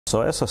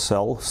So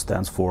SSL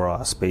stands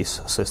for Space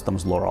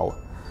Systems Loral.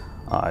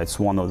 It's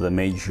one of the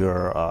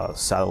major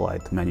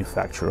satellite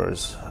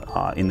manufacturers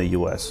in the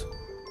US.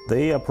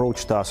 They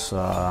approached us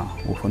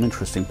with an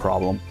interesting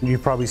problem.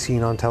 You've probably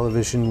seen on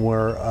television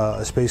where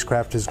a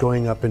spacecraft is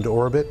going up into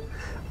orbit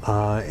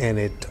and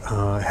it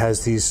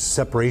has these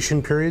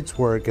separation periods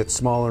where it gets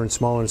smaller and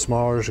smaller and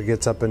smaller as it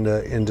gets up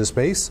into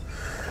space.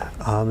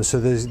 So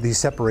these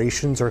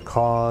separations are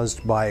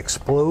caused by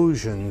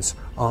explosions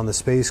on the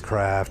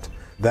spacecraft.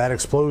 That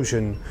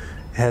explosion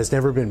has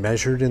never been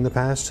measured in the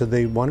past, so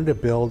they wanted to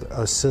build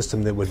a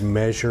system that would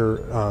measure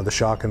the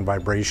shock and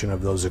vibration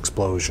of those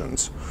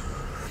explosions.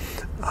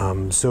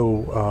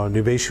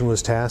 Nuvation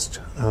was tasked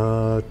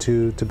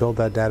to build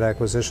that data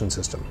acquisition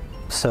system.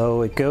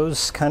 So it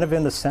goes kind of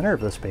in the center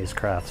of the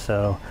spacecraft.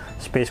 So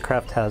the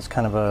spacecraft has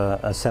kind of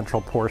a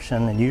central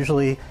portion, and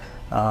usually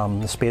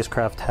the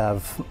spacecraft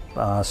have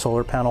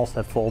solar panels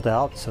that fold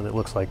out so that it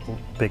looks like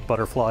big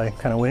butterfly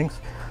kind of wings.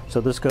 So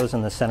this goes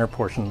in the center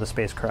portion of the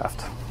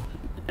spacecraft.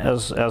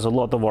 As a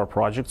lot of our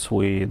projects,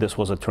 this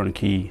was a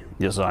turnkey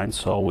design,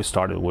 so we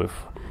started with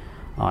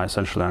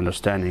essentially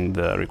understanding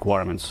the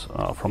requirements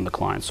from the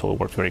client. So we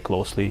worked very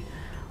closely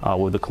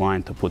with the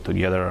client to put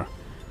together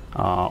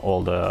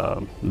all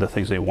the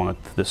things they wanted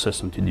the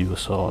system to do.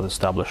 So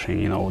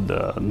establishing,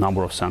 the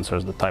number of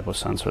sensors, the type of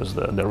sensors,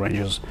 the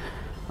ranges,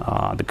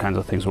 the kinds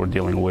of things we're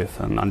dealing with,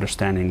 and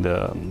understanding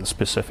the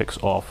specifics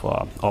of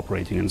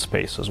operating in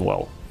space as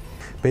well.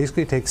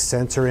 Basically takes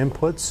sensor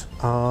inputs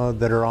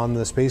that are on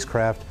the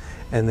spacecraft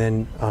and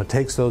then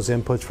takes those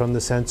inputs from the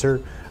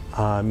sensor,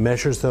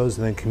 measures those,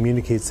 and then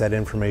communicates that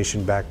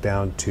information back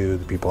down to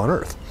the people on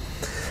Earth.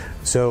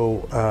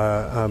 So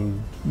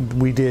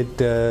we did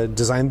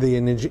design the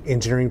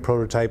engineering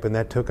prototype, and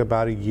that took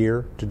about a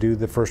year to do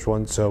the first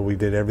one. So we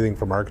did everything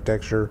from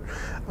architecture,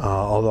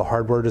 all the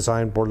hardware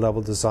design, board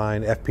level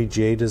design,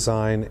 FPGA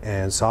design,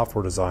 and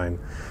software design.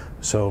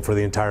 So for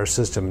the entire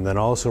system, and then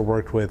also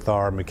worked with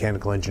our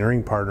mechanical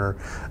engineering partner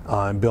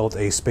and built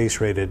a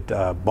space-rated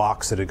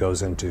box that it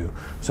goes into.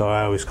 So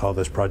I always call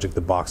this project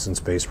the Box in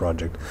Space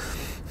project.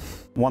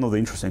 One of the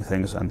interesting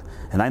things, and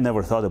I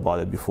never thought about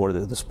it before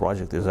this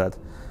project, is that,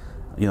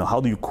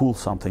 how do you cool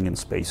something in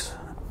space?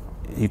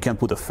 You can't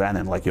put a fan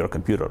in like your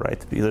computer,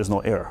 right? There's no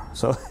air,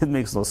 so it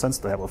makes no sense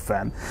to have a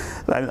fan.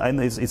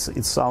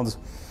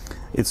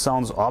 It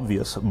sounds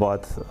obvious,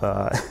 but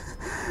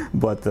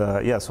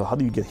yeah. So how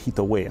do you get heat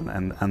away?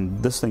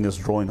 And this thing is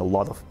drawing a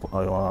lot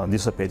of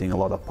dissipating a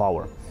lot of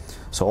power.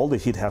 So all the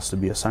heat has to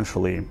be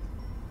essentially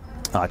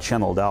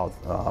channeled out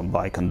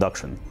by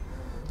conduction.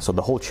 So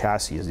the whole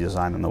chassis is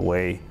designed in a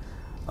way,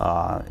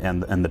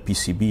 and the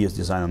PCB is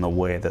designed in a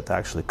way that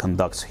actually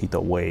conducts heat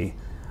away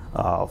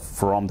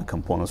from the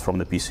components, from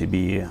the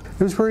PCB.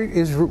 It was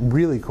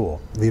really cool.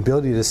 The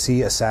ability to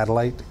see a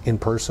satellite in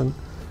person,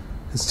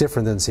 it's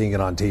different than seeing it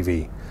on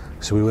TV.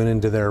 So we went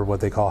into their what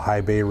they call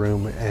high bay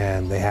room,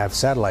 and they have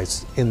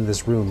satellites in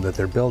this room that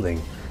they're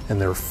building, and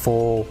they're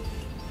full,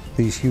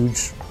 these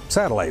huge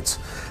satellites.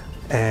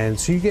 And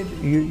so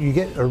you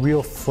get a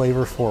real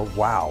flavor for,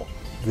 wow,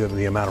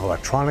 the amount of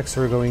electronics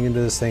that are going into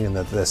this thing, and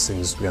that this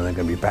thing's going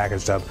to be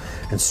packaged up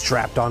and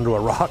strapped onto a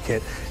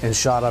rocket and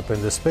shot up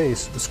into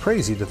space. It's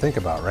crazy to think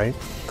about, right?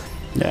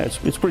 Yeah,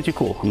 it's pretty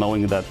cool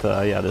knowing that,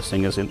 yeah, this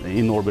thing is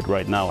in orbit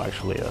right now,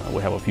 actually.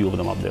 We have a few of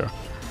them up there.